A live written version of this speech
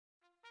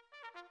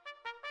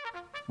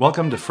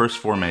Welcome to First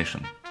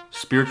Formation,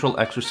 spiritual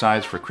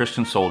exercise for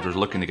Christian soldiers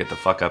looking to get the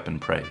fuck up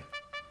and pray.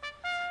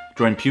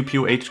 Join Pew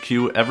Pew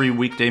HQ every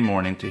weekday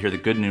morning to hear the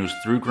good news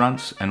through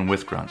grunts and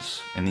with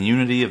grunts, in the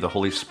unity of the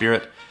Holy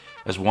Spirit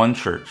as one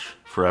church,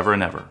 forever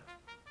and ever.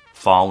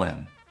 Fall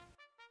in.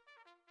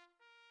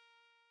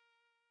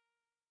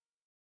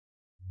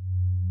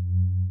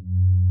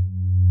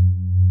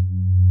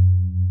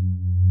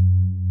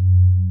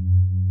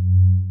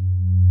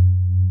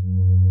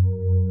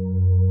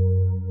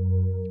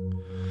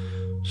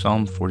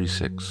 Psalm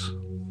 46.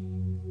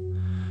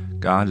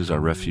 God is our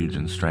refuge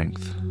and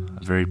strength,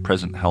 a very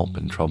present help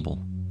in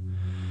trouble.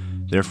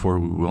 Therefore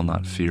we will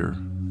not fear,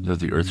 though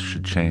the earth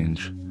should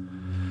change,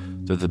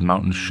 though the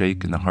mountains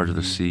shake in the heart of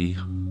the sea,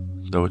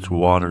 though its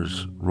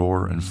waters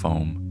roar and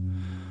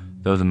foam,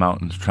 though the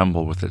mountains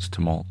tremble with its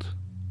tumult.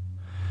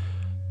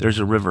 There is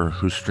a river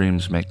whose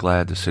streams make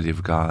glad the city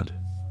of God,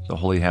 the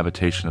holy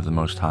habitation of the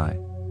Most High.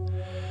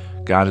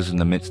 God is in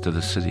the midst of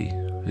the city,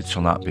 it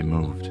shall not be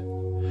moved.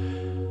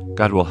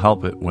 God will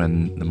help it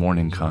when the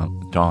morning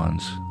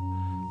dawns.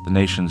 The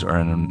nations are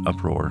in an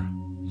uproar.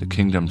 The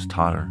kingdoms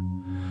totter.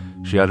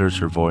 She utters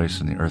her voice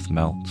and the earth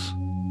melts.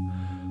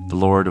 The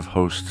Lord of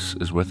hosts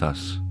is with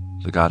us.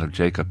 The God of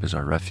Jacob is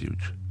our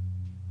refuge.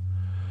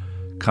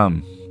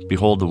 Come,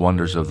 behold the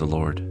wonders of the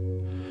Lord.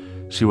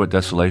 See what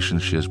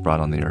desolations she has brought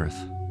on the earth.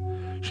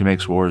 She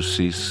makes wars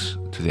cease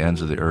to the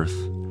ends of the earth.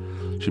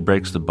 She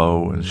breaks the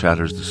bow and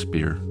shatters the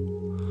spear.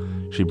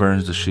 She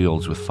burns the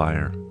shields with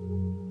fire.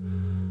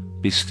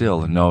 Be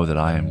still and know that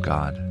I am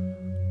God.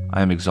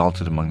 I am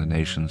exalted among the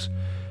nations.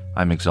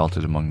 I am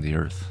exalted among the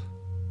earth.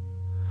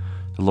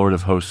 The Lord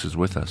of hosts is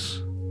with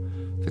us.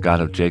 The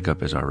God of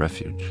Jacob is our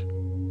refuge.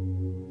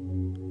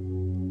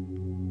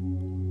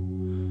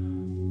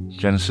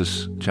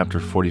 Genesis chapter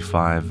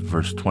 45,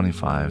 verse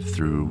 25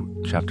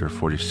 through chapter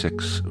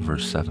 46,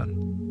 verse 7.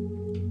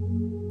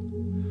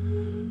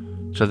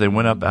 So they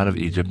went up out of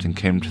Egypt and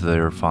came to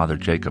their father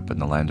Jacob in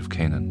the land of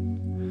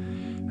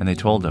Canaan. And they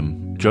told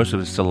him,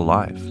 Joseph is still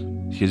alive.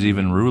 He is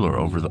even ruler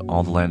over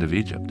all the land of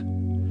Egypt.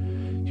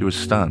 He was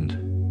stunned.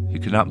 He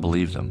could not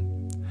believe them.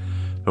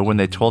 But when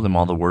they told him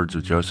all the words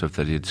of Joseph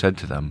that he had said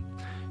to them,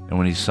 and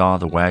when he saw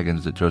the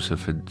wagons that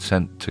Joseph had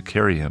sent to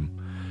carry him,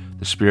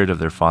 the spirit of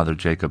their father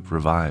Jacob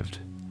revived.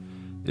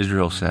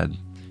 Israel said,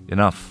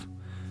 Enough.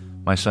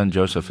 My son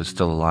Joseph is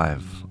still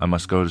alive. I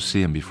must go to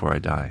see him before I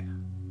die.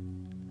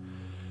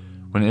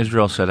 When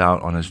Israel set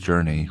out on his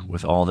journey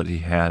with all that he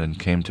had and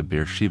came to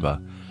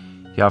Beersheba,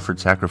 he offered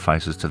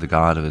sacrifices to the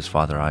God of his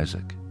father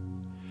Isaac.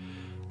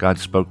 God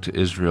spoke to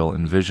Israel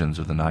in visions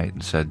of the night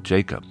and said,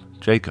 Jacob,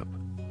 Jacob.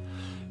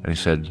 And he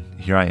said,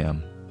 Here I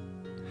am.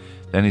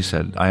 Then he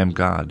said, I am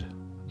God,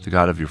 the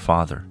God of your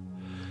father.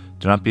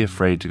 Do not be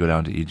afraid to go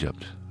down to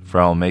Egypt, for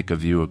I will make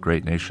of you a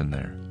great nation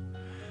there.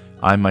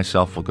 I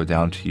myself will go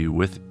down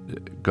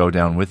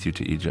with you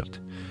to Egypt,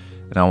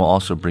 and I will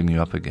also bring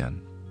you up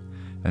again.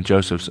 And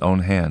Joseph's own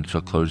hand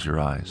shall close your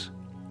eyes.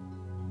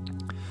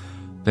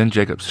 Then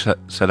Jacob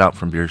set out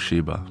from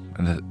Beersheba,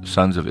 and the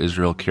sons of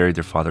Israel carried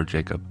their father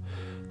Jacob,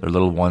 their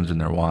little ones and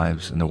their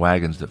wives, in the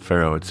wagons that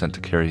Pharaoh had sent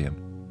to carry him.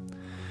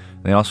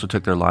 And they also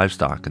took their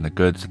livestock and the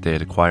goods that they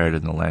had acquired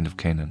in the land of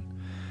Canaan,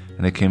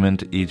 and they came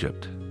into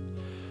Egypt.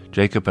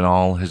 Jacob and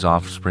all his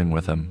offspring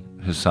with him,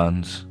 his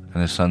sons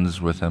and his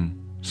sons with him,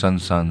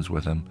 sons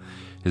with him,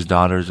 his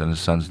daughters and his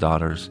sons'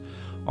 daughters,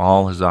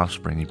 all his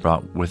offspring he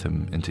brought with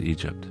him into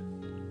Egypt.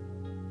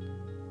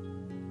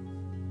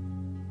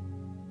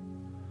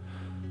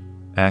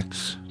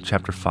 Acts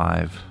chapter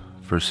 5,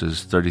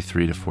 verses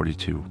 33 to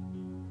 42.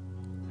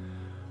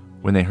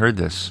 When they heard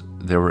this,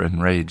 they were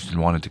enraged and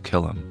wanted to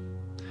kill him.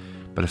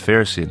 But a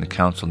Pharisee in the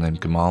council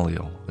named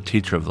Gamaliel, a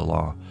teacher of the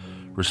law,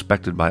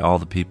 respected by all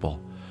the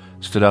people,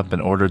 stood up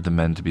and ordered the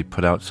men to be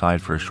put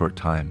outside for a short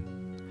time.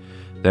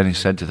 Then he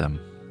said to them,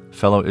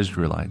 Fellow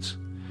Israelites,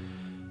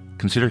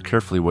 consider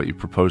carefully what you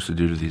propose to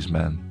do to these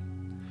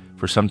men.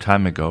 For some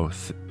time ago,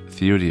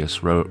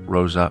 Theudas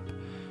rose up,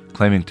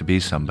 claiming to be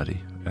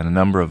somebody, and a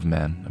number of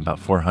men, about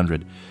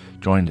 400,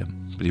 joined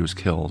him, but he was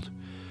killed,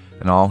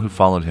 and all who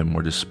followed him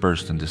were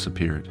dispersed and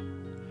disappeared.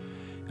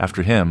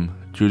 After him,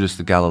 Judas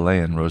the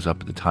Galilean rose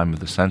up at the time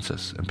of the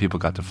census, and people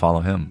got to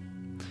follow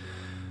him.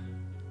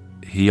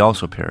 He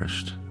also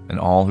perished, and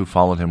all who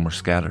followed him were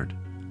scattered.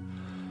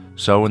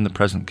 So in the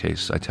present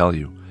case, I tell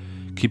you,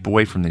 keep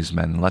away from these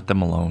men and let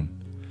them alone,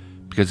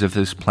 because if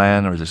this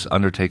plan or this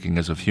undertaking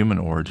is of human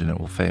origin, it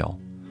will fail.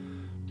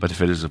 But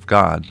if it is of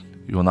God,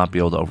 you will not be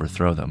able to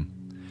overthrow them.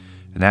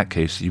 In that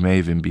case, you may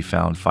even be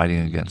found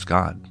fighting against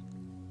God.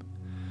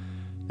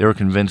 They were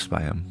convinced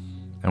by him,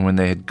 and when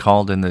they had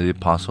called in the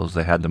apostles,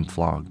 they had them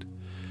flogged.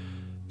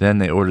 Then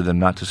they ordered them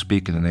not to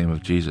speak in the name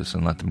of Jesus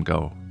and let them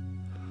go.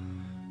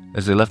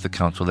 As they left the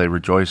council, they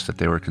rejoiced that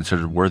they were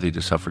considered worthy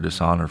to suffer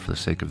dishonor for the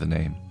sake of the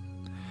name.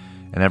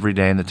 And every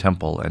day in the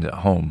temple and at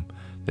home,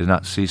 they did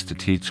not cease to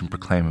teach and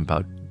proclaim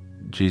about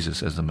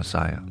Jesus as the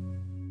Messiah.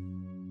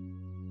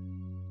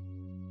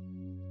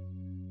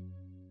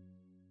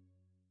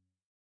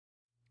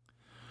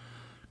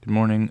 Good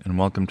morning and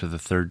welcome to the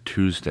third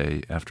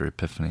Tuesday after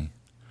Epiphany.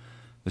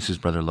 This is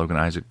Brother Logan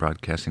Isaac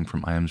broadcasting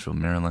from Iamsville,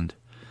 Maryland.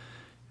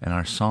 And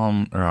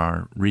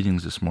our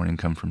readings this morning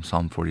come from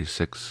Psalm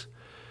 46,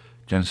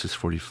 Genesis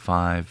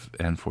 45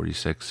 and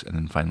 46, and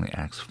then finally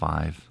Acts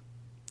 5.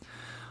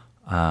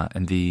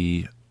 And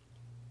the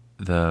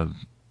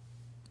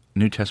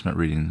New Testament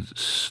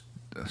readings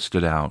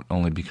stood out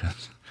only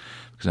because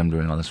I'm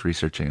doing all this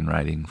researching and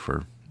writing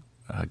for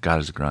God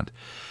is a Grunt.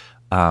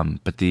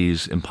 But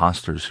these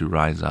imposters who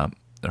rise up,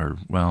 or,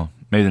 well,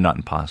 maybe they're not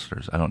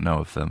imposters. I don't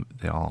know if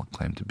they all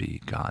claim to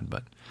be God.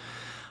 But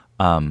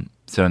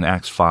so in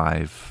Acts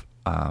 5,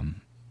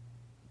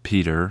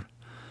 Peter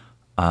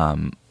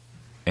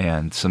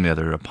and some of the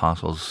other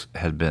apostles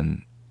had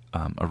been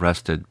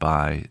arrested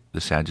by the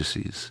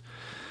Sadducees,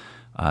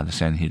 the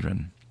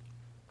Sanhedrin.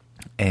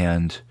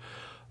 And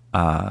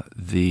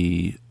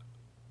they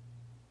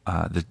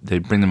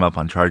bring them up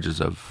on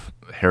charges of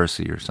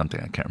heresy or something,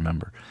 I can't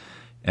remember.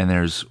 And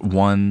there's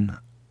one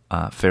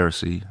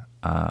Pharisee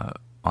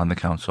on the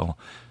council.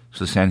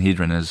 So the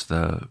Sanhedrin is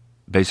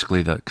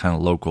basically the kind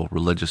of local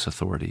religious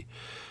authority,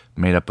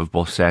 made up of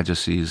both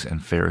Sadducees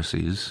and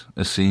Pharisees.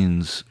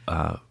 Essenes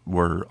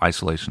were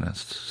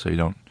isolationists, so you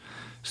don't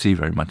see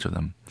very much of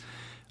them.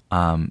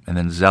 And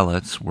then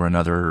Zealots were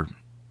another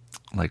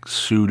like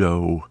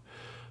pseudo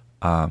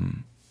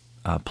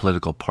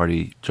political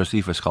party.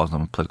 Josephus calls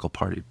them a political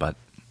party, but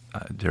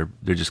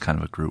they're just kind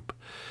of a group.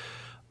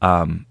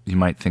 You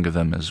might think of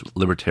them as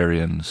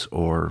libertarians,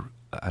 or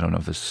I don't know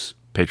if this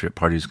Patriot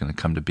Party is going to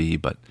come to be,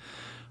 but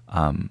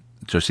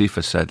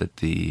Josephus said that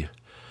the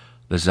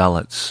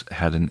Zealots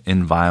had an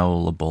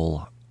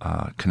inviolable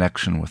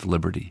connection with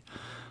liberty.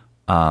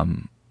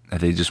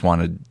 They just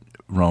wanted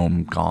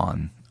Rome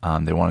gone.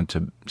 They wanted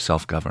to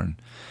self-govern.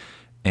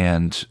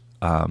 And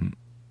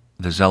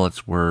the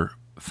Zealots were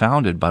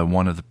founded by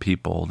one of the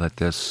people that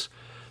this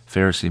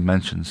Pharisee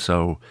mentioned.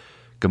 So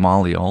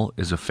Gamaliel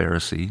is a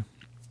Pharisee.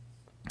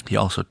 He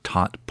also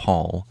taught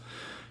Paul.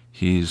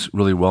 He's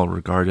really well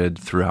regarded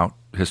throughout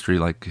history,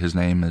 like his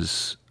name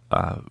is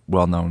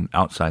well known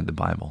outside the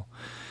Bible.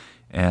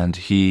 And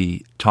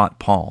he taught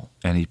Paul,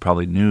 and he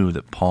probably knew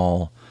that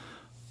Paul,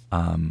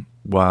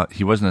 well,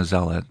 he wasn't a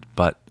zealot,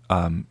 but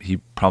he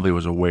probably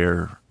was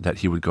aware that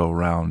he would go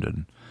around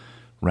and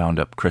round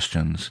up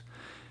Christians.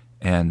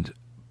 And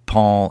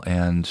Paul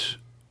and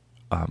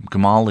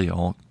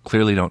Gamaliel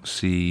clearly don't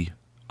see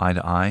eye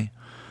to eye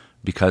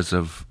because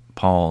of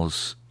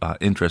Paul's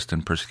interest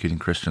in persecuting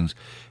Christians,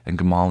 and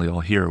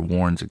Gamaliel here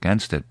warns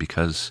against it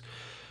because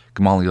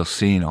Gamaliel's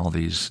seen all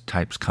these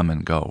types come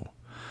and go.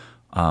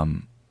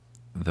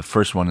 The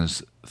first one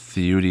is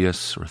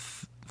Theudius or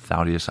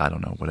Thaudius, I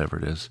don't know, whatever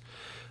it is.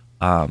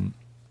 And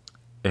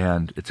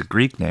it's a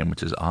Greek name,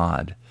 which is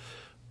odd.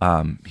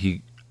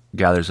 He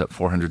gathers up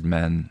 400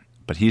 men,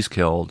 but he's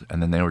killed,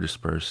 and then they were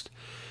dispersed.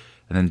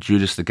 And then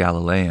Judas the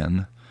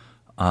Galilean,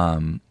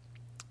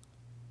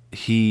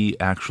 he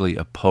actually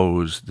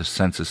opposed the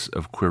census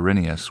of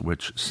Quirinius,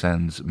 which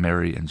sends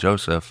Mary and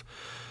Joseph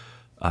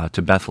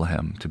to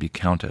Bethlehem to be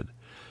counted.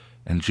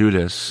 And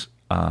Judas,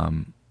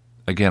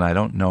 again, I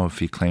don't know if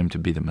he claimed to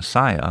be the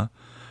Messiah,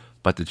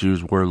 but the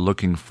Jews were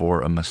looking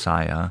for a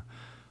Messiah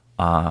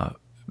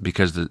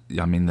because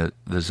the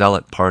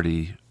Zealot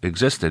party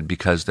existed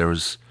because there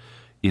was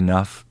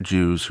enough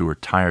Jews who were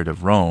tired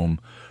of Rome,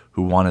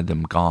 who wanted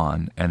them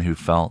gone, and who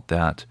felt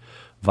that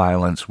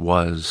violence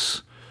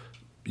was,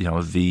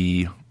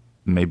 the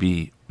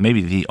maybe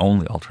the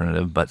only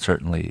alternative, but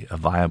certainly a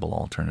viable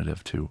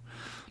alternative to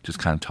just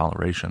kind of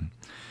toleration.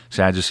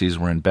 Sadducees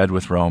were in bed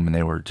with Rome, and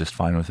they were just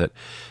fine with it.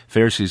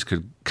 Pharisees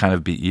could kind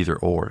of be either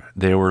or.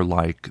 They were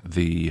like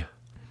the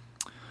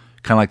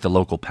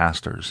local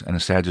pastors, and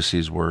the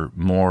Sadducees were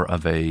more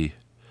of a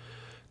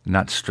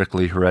not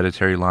strictly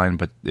hereditary line,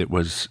 but it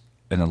was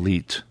an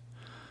elite,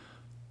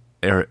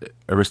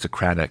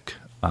 aristocratic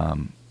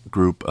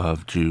group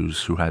of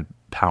Jews who had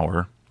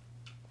power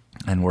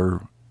and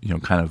were,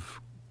 kind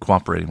of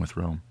cooperating with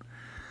Rome.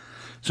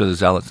 So the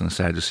Zealots and the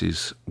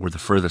Sadducees were the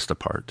furthest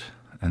apart,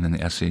 and then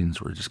the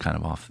Essenes were just kind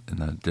of off in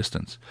the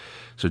distance.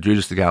 So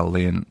Judas the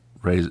Galilean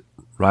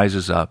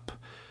rises up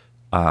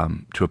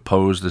to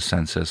oppose the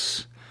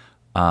census,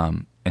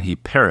 and he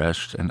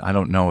perished, and I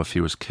don't know if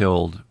he was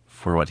killed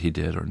for what he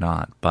did or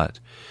not, but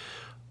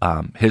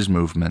his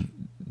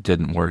movement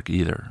didn't work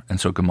either. And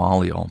so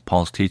Gamaliel,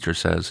 Paul's teacher,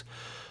 says,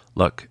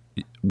 look,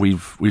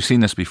 we've seen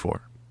this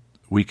before.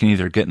 We can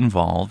either get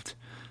involved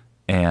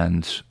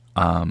and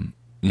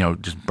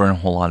just burn a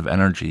whole lot of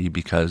energy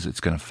because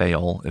it's going to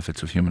fail if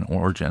it's of human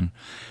origin,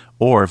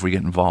 or if we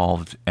get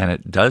involved and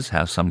it does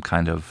have some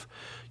kind of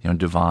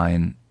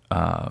divine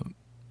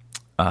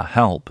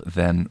help,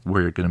 then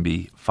we're going to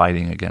be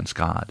fighting against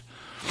God.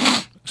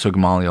 So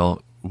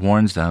Gamaliel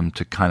warns them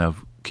to kind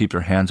of keep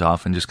their hands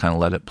off and just kind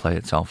of let it play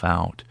itself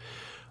out.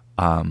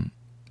 And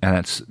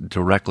it's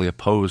directly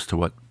opposed to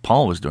what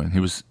Paul was doing. He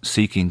was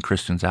seeking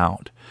Christians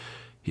out.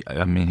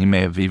 He may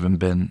have even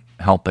been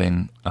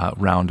helping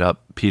round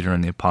up Peter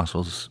and the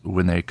apostles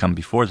when they come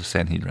before the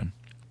Sanhedrin.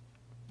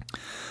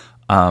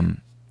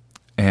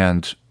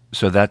 And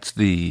so that's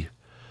the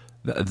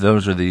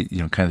those are the,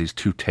 kind of these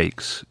two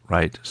takes,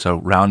 right? So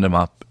round them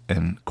up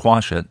and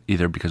quash it,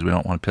 either because we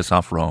don't want to piss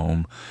off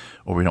Rome,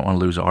 or we don't want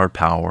to lose our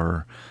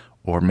power,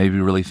 or maybe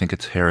we really think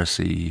it's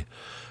heresy.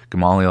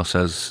 Gamaliel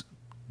says,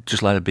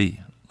 just let it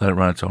be. Let it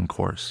run its own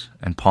course.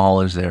 And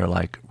Paul is there,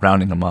 like,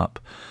 rounding them up,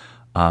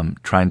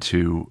 trying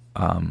to,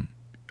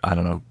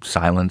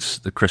 silence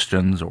the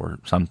Christians or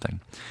something.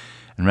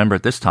 And remember,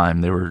 at this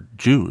time, they were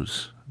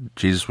Jews.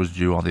 Jesus was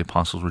Jew, all the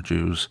apostles were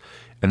Jews,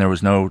 and there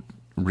was no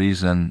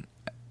reason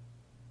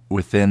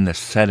within the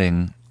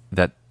setting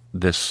that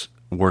this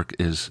work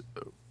is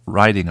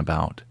writing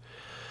about.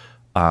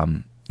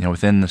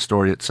 Within the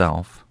story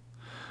itself,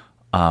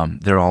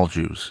 they're all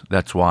Jews.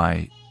 That's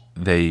why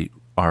they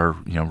are,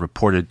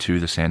 reported to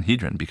the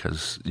Sanhedrin,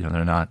 because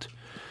they're not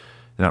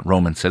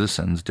Roman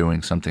citizens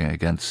doing something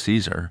against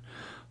Caesar.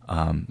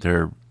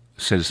 They're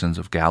citizens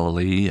of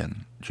Galilee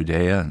and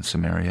Judea and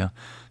Samaria.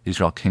 These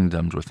are all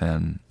kingdoms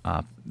within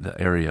the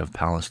area of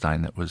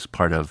Palestine that was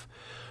part of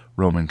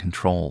Roman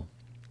control.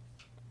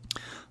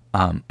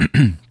 And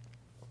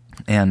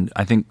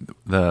I think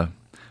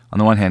on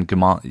the one hand,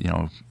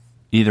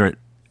 either it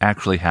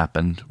actually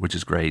happened, which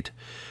is great,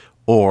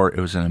 or it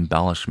was an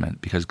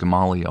embellishment, because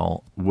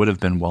Gamaliel would have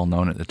been well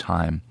known at the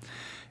time.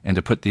 And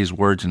to put these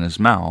words in his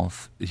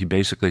mouth, he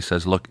basically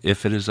says, look,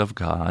 if it is of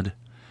God,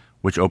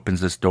 which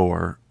opens this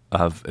door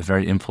of a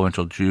very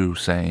influential Jew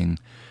saying,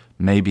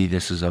 maybe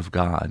this is of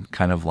God,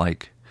 kind of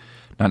like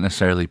not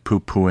necessarily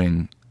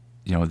poo-pooing,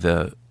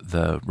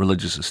 the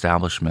religious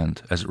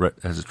establishment as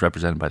it's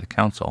represented by the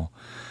council,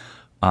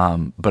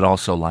 but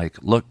also like,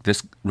 look,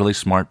 this really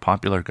smart,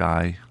 popular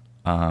guy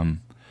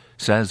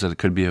says that it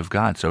could be of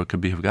God, so it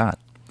could be of God.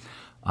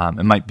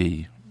 It might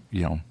be,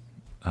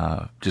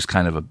 just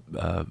kind of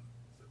a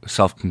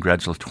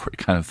self-congratulatory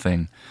kind of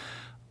thing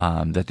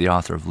that the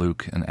author of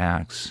Luke and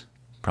Acts,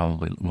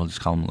 probably we'll just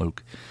call him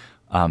Luke,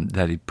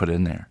 that he put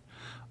in there.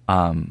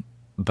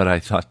 But I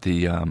thought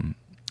the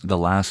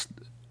last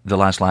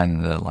line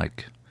in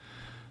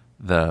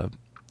the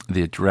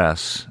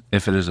address,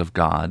 if it is of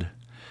God,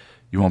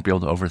 you won't be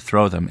able to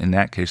overthrow them. In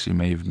that case, you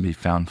may even be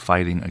found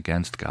fighting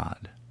against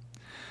God.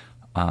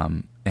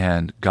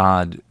 And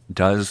God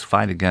does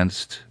fight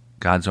against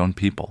God's own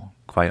people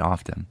quite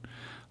often.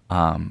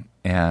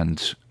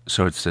 And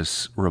so it's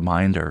this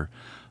reminder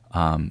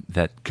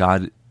that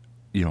God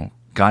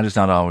is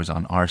not always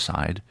on our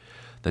side.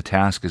 The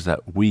task is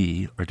that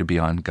we are to be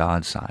on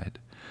God's side.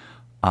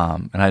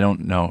 And I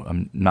don't know,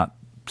 I'm not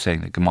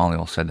saying that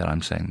Gamaliel said that,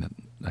 I'm saying that,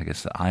 I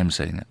guess that I'm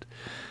saying it.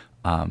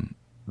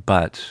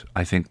 But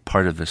I think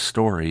part of the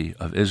story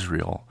of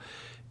Israel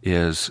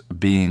is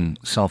being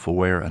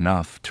self-aware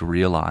enough to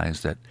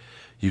realize that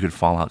you could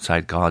fall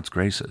outside God's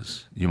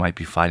graces. You might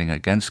be fighting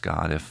against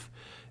God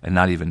and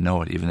not even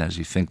know it, even as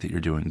you think that you're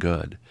doing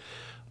good.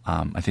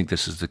 I think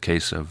this is the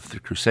case of the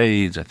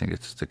Crusades. I think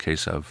it's the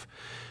case of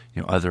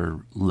other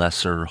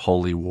lesser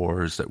holy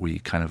wars that we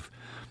kind of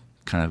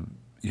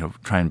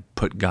try and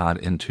put God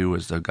into,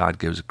 as though God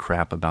gives a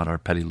crap about our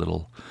petty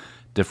little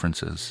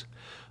differences.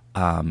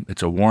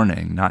 It's a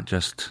warning, not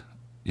just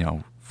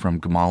from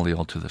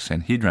Gamaliel to the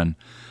Sanhedrin,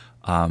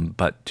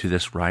 but to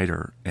this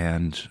writer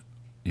and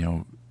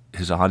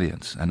his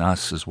audience and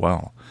us as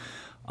well.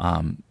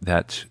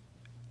 That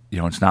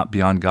it's not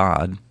beyond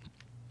God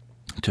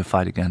to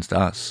fight against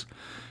us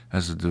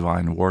as a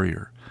divine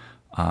warrior,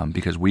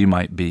 because we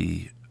might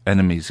be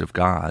enemies of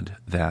God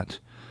that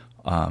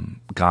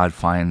God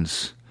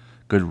finds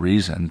good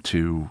reason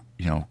to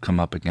come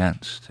up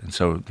against. And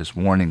so this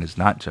warning is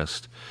not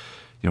just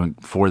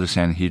for the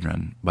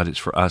Sanhedrin, but it's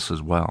for us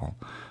as well.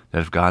 That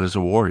if God is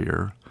a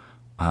warrior,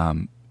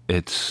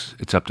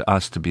 it's up to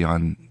us to be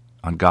on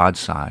God's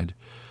side,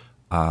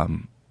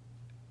 and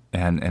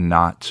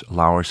not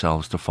allow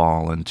ourselves to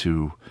fall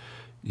into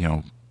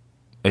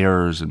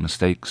errors and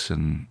mistakes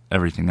and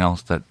everything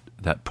else that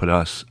put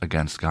us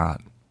against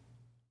God.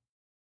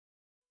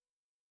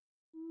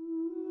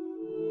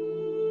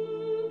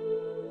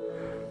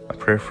 A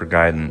prayer for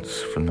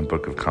guidance from the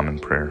Book of Common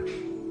Prayer.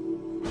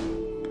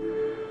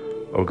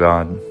 O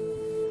God,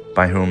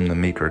 by whom the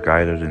meek are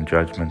guided in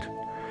judgment,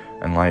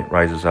 and light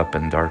rises up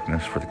in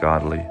darkness for the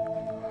godly,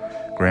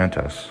 grant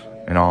us,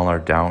 in all our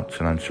doubts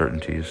and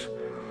uncertainties,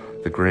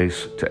 the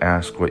grace to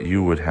ask what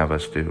you would have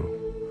us do,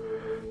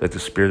 that the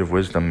Spirit of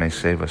wisdom may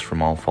save us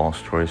from all false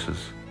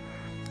choices,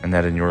 and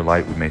that in your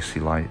light we may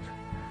see light,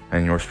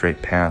 and in your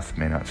straight path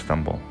may not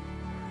stumble.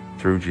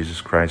 Through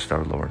Jesus Christ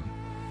our Lord.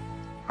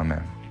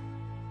 Amen.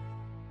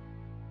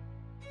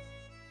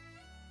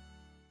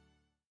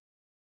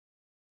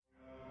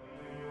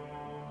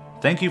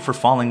 Thank you for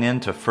falling in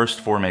to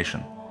First Formation,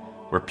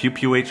 where Pew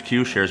Pew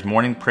HQ shares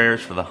morning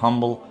prayers for the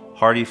humble,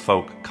 hardy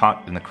folk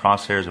caught in the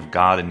crosshairs of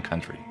God and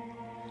country.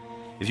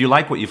 If you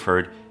like what you've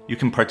heard, you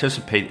can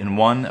participate in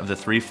one of the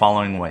three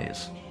following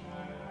ways.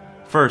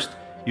 First,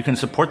 you can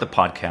support the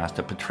podcast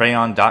at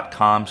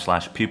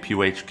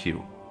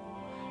patreon.com/pewpewhq.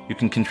 You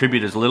can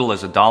contribute as little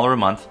as $1 a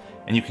month,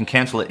 and you can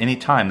cancel at any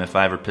time if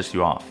I ever piss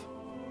you off.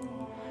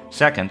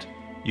 Second,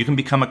 you can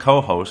become a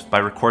co-host by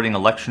recording a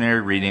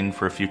lectionary reading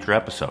for a future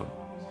episode.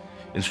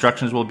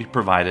 Instructions will be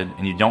provided,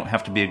 and you don't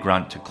have to be a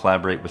grunt to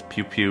collaborate with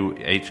Pew Pew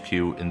HQ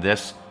in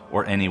this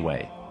or any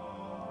way.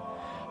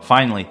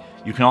 Finally,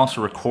 you can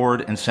also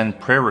record and send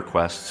prayer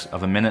requests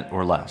of a minute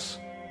or less.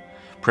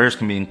 Prayers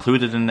can be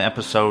included in the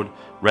episode,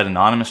 read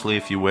anonymously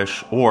if you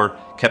wish, or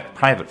kept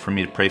private for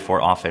me to pray for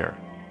off-air.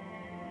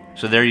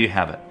 So there you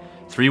have it,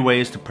 3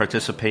 ways to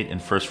participate in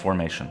First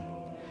Formation.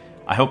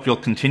 I hope you'll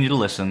continue to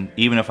listen,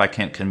 even if I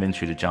can't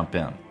convince you to jump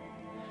in.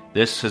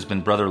 This has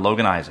been Brother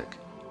Logan Isaac,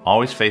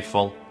 always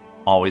faithful,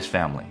 always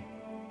family.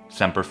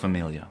 Semper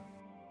Familia.